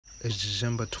It's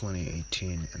December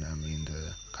 2018 and I'm in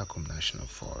the Kakum National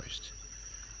Forest.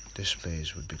 This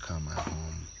place would become my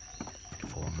home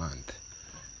for a month.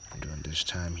 And during this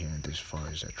time here in this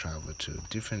forest, I traveled to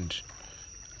different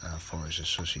forests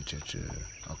associated to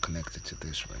or connected to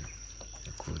this one,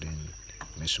 including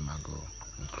Misumago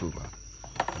and Kruba.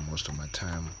 And most of my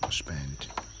time was spent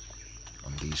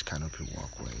on these canopy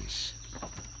walkways.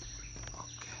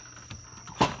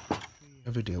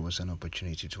 Every day was an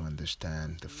opportunity to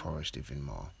understand the forest even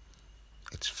more,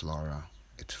 its flora,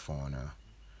 its fauna.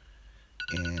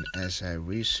 And as I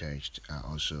researched, I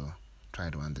also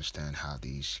tried to understand how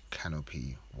these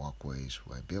canopy walkways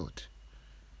were built.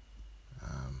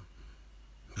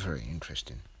 Very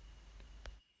interesting.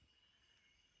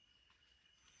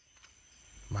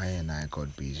 Maya and I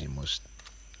got busy most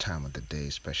time of the day,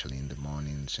 especially in the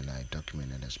mornings, and I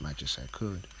documented as much as I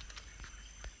could.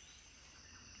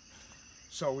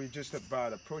 So we're just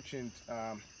about approaching,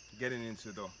 getting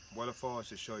into the waterfalls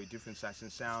to show you different sights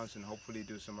and sounds and hopefully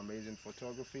do some amazing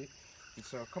photography. And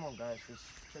so come on guys, let's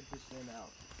check this thing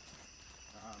out.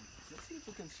 Let's see if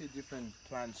we can see different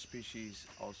plant species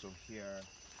also here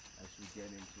as we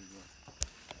get into the,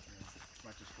 as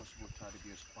much as possible, try to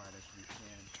be as quiet as we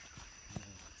can.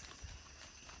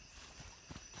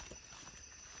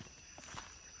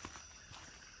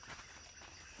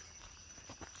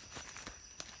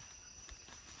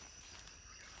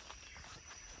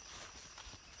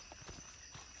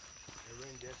 It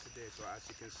rained yesterday, so as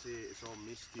you can see, it's all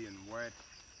misty and wet,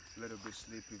 a little bit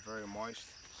sleepy, very moist.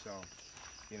 So,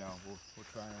 you know, we'll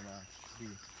try and be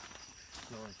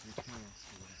slow as we can.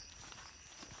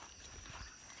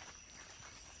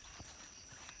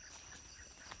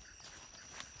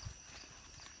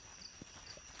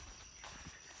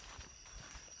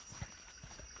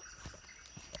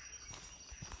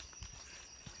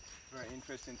 Very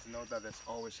interesting to know that there's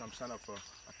always some sort of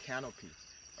a canopy,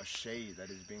 a shade that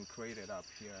is being created up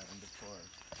here in the forest.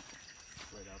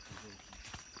 Great observation.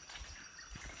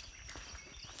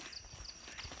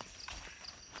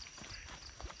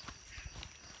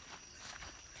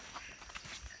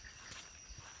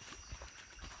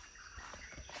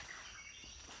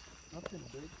 Nothing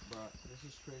big, but this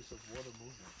is trace of water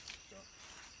movement. So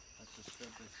I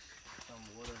suspect there's some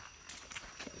water,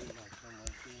 like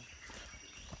somewhere here.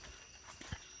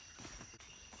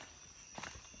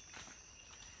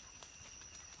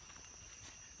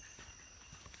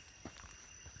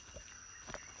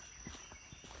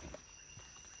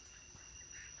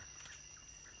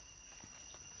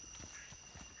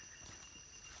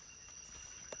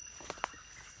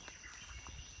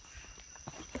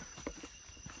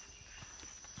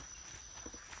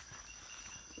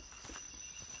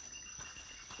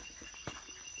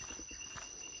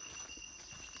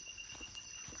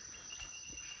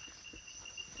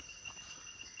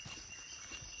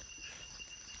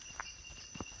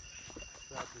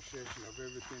 Appreciation of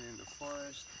everything in the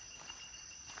forest.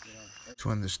 Yeah. To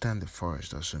understand the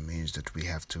forest also means that we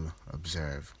have to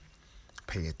observe,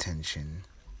 pay attention,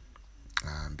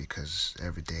 because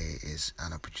every day is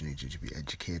an opportunity to be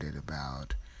educated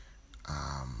about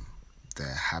the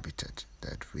habitat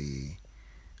that we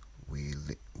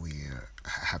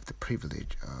have the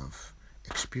privilege of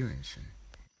experiencing.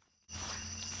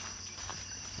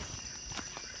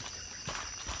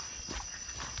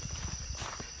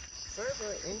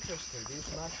 Very interesting, these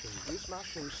mushrooms. These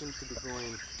mushrooms seem to be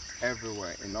growing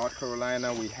everywhere. In North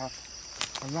Carolina, we have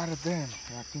a lot of them.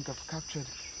 And I think I've captured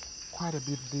quite a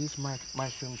bit of these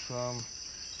mushrooms from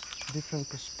different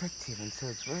perspectives. And so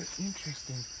it's very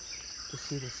interesting to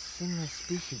see the similar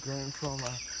species growing from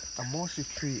a mossy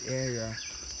tree area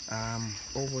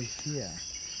over here.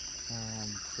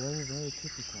 Very, very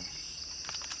typical.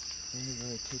 Very,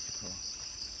 very typical.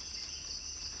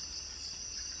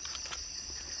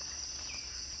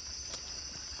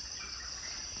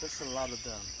 There's a lot of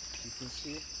them. You can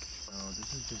see. Oh,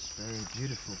 this is just very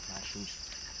beautiful mushrooms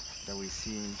that we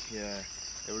see in here.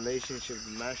 The relationship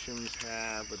the mushrooms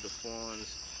have with the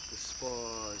fawns, the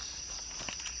spores,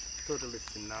 totally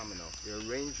phenomenal. The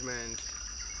arrangement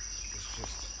is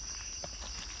just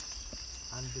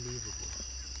unbelievable.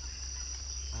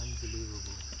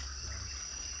 Unbelievable.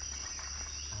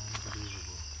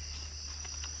 Unbelievable.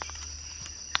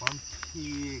 One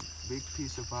big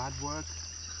piece of artwork.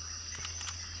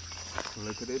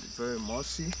 Look at it, very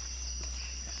mossy,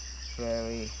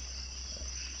 very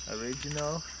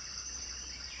original,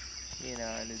 you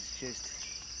know, and it's just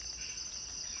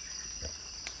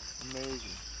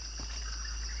amazing,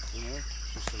 you know,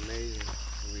 just amazing.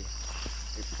 We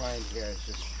find here it's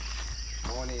just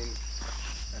morning,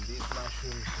 and these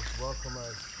mushrooms just welcome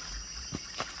us.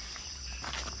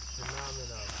 It's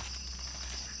phenomenal.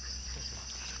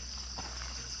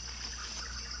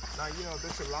 Now, you know,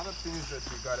 there's a lot of things that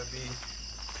we gotta be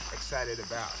excited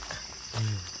about.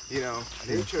 You know,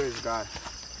 nature has got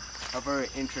a very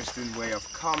interesting way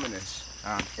of calming us.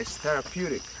 It's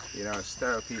therapeutic, you know, it's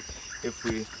therapy if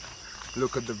we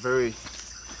look at the very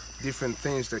different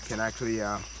things that can actually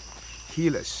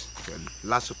heal us. There are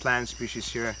lots of plant species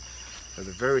here that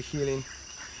are very healing,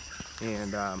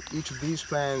 and each of these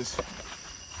plants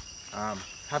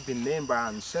have been named by our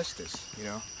ancestors, you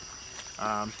know.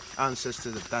 Our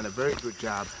ancestors have done a very good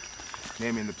job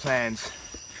naming the plants,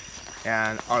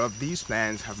 and all of these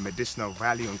plants have medicinal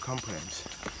value and components.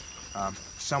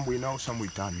 Some we know, some we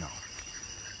don't know.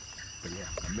 But yeah,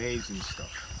 amazing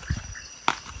stuff.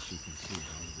 As you can see,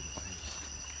 all over the place.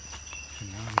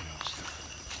 Phenomenal stuff.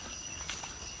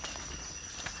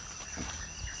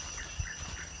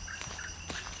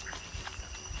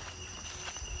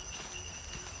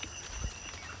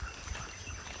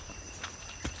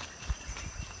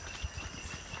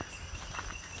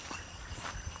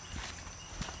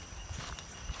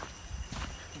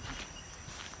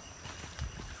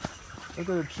 Look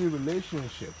at the tree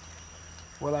relationship.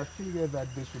 Well, I figured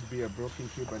that this would be a broken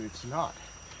tree, but it's not.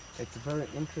 It's a very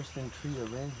interesting tree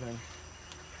arrangement,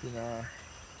 you know,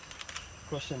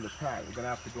 crossing the path. We're gonna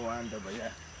have to go under, but yeah.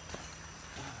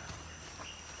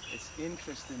 It's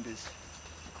interesting, this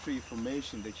tree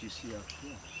formation that you see up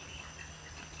here.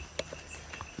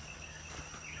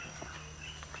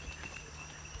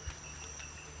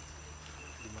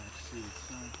 You might see it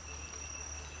some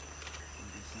in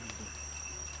this angle.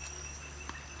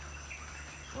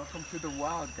 Welcome to the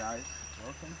wild, guys.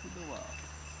 Welcome to the wild.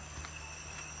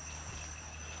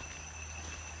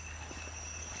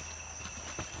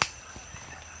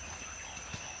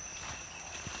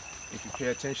 If you pay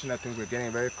attention, I think we're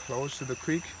getting very close to the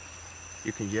creek.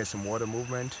 You can hear some water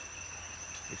movement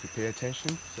if you pay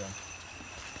attention. So.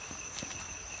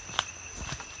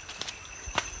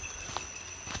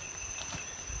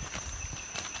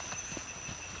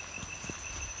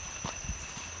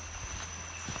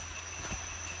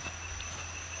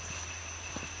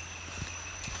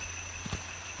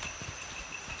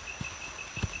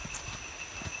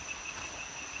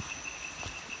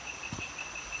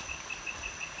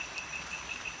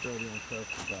 Starting across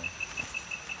the back.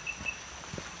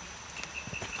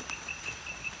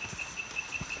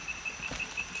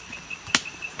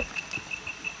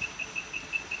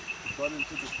 Got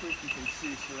into the creek, you can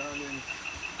see surrounding,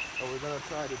 and we're going to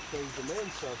try to place the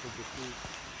main source of the creek,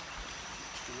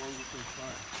 the one we can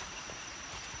find.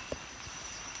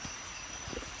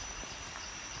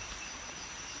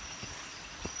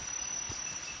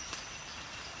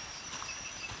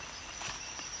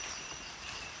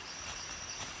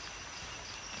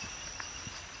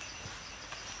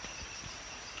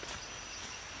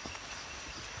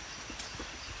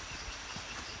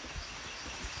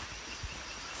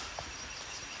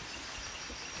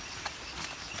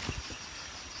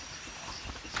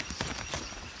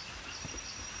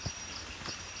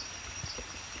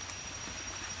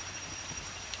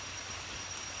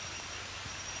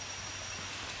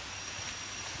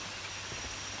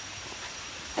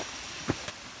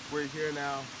 We're here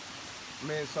now,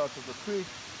 main source of the creek.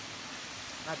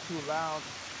 Not too loud,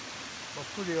 but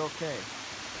pretty okay.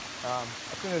 I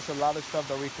think there's a lot of stuff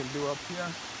that we can do up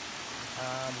here.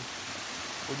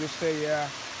 We'll just stay here,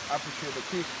 appreciate the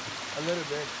creek a little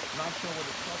bit. Not sure where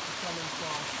the truck is coming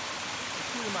from. The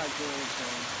tree might go its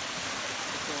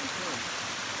own thing.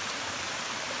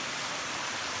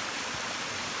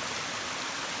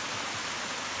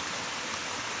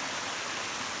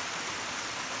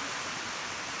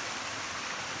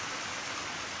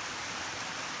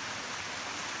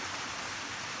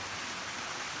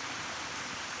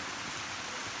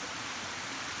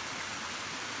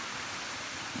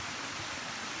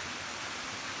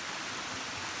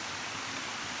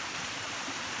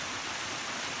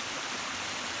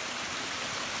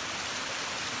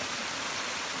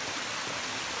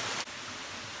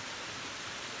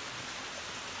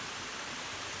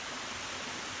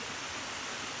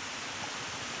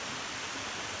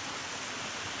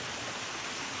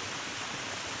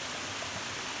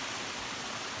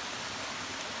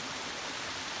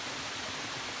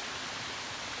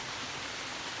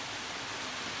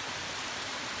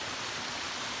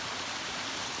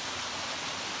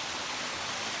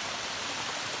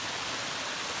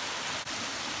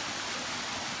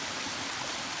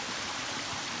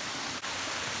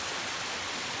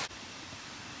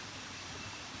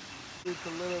 A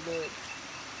little bit,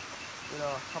 you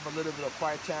know, have a little bit of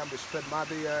quiet time to spread my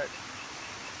beard,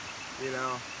 you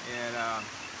know, and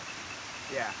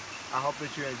yeah, I hope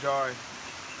that you enjoy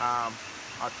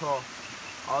our tour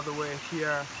all the way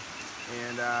here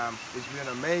and it's been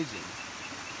amazing.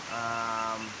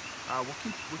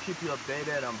 We'll keep you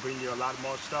updated and bring you a lot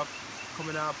more stuff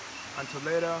coming up. Until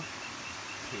later,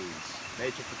 peace.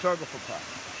 Nature Photographer Park.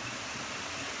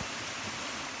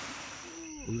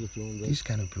 These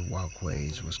canopy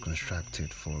walkways was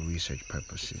constructed for research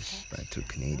purposes by 2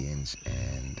 Canadians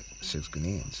and 6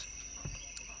 Ghanaians.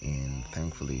 And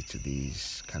thankfully to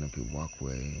these canopy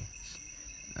walkways,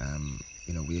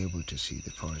 we're able to see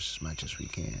the forest as much as we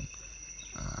can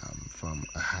from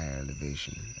a higher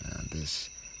elevation. This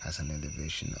has an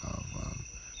elevation of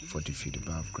 40 feet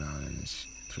above ground, and it's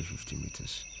 350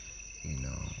 meters,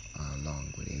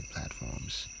 long with 8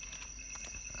 platforms.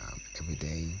 Every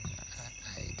day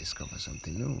I discover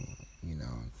something new.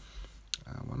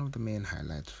 One of the main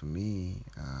highlights for me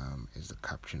is the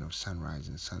capturing of sunrise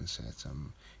and sunsets.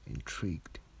 I'm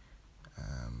intrigued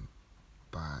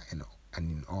by and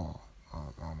in awe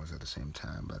almost at the same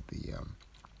time, but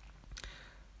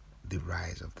the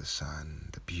rise of the sun,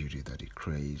 the beauty that it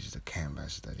creates, the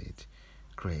canvas that it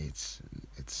creates,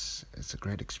 it's a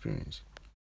great experience.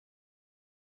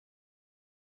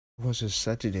 It was a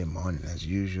Saturday morning as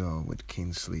usual with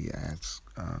Kingsley. I asked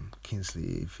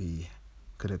Kingsley if he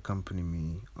could accompany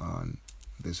me on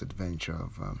this adventure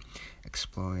of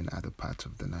exploring other parts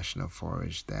of the national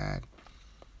forest that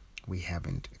we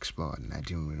haven't explored. And I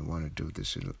didn't really want to do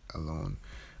this alone,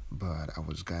 but I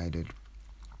was guided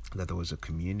that there was a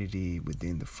community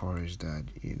within the forest that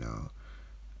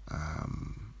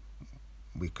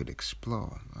we could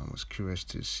explore. I was curious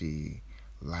to see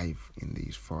life in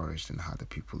these forests and how the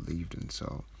people lived, and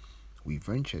so we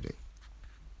ventured it.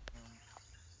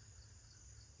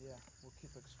 Yeah, we'll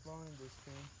keep exploring this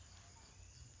thing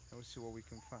and we'll see what we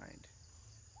can find.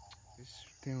 This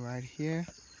thing right here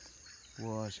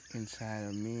was inside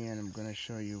of me, and I'm gonna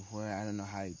show you where. I don't know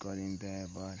how it got in there,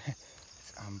 but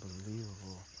it's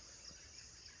unbelievable.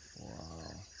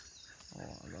 Wow.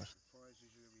 Oh, I lost.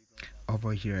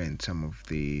 Over here in some of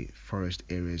the forest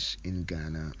areas in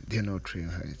Ghana, there are no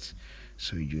trailheads,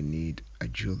 so you need a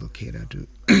geolocator to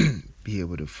be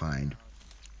able to find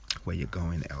where you're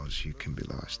going, else you can be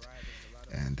lost.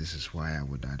 And this is why I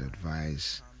would not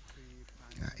advise,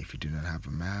 if you do not have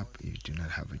a map, if you do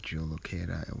not have a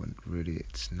geolocator,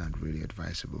 it's not really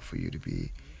advisable for you to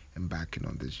be embarking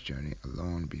on this journey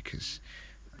alone, because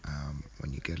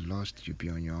when you get lost, you'll be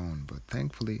on your own. But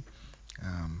thankfully,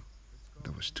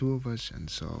 there was 2 of us, and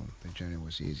so the journey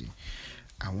was easy.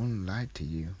 I won't lie to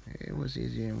you, it was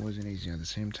easy and wasn't easy at the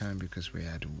same time, because we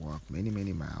had to walk many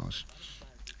miles.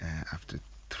 After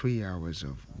 3 hours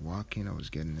of walking, I was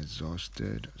getting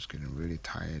exhausted, I was getting really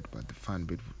tired, but the fun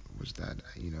bit was that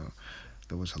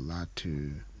there was a lot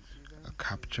to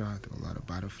capture. There were a lot of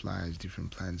butterflies,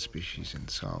 different plant species, and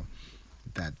so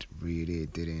that really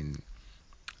didn't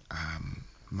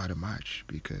matter much,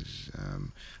 because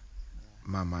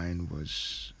my mind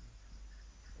was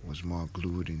more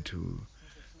glued into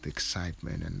the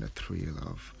excitement and the thrill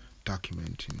of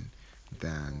documenting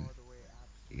than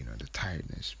the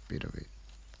tiredness bit of it.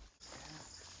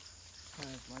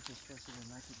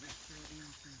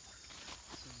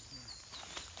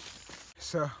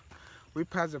 So we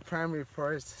passed the primary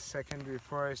forest, secondary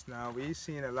forest. Now we're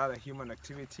seeing a lot of human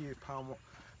activity,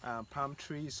 palm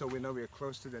trees, so we know we're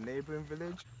close to the neighboring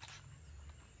village.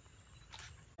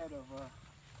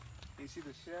 You see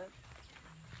the shed?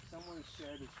 Someone's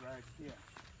shed is right here.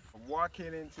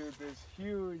 Walking into this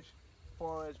huge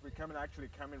forest, we're actually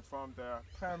coming from the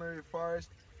primary forest.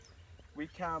 We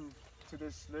come to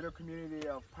this little community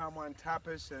of palm wine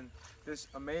tappers, and this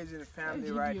amazing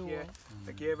family right here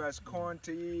that gave us corn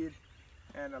to eat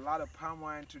and a lot of palm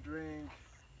wine to drink.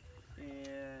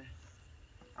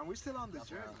 And we're still on the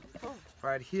journey.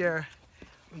 Right here,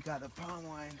 we got the palm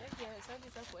wine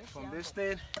from this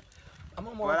thing.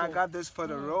 But I got this for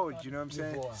the road, you know what I'm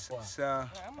saying? So,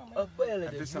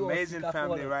 this amazing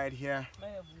family right here.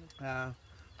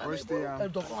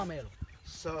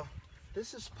 So,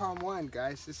 this is palm wine,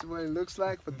 guys. This is what it looks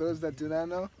like for those that do not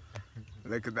know.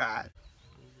 Look at that.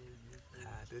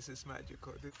 This is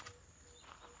magical.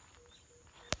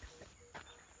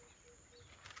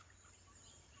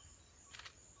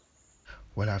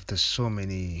 Well, after so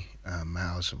many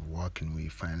miles of walking, we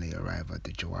finally arrive at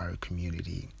the Jawari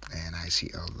community, and I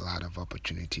see a lot of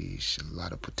opportunities, a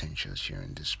lot of potentials here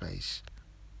in this space.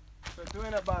 So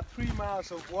doing about 3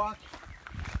 miles of walk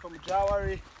from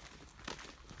Jawari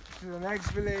to the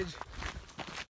next village,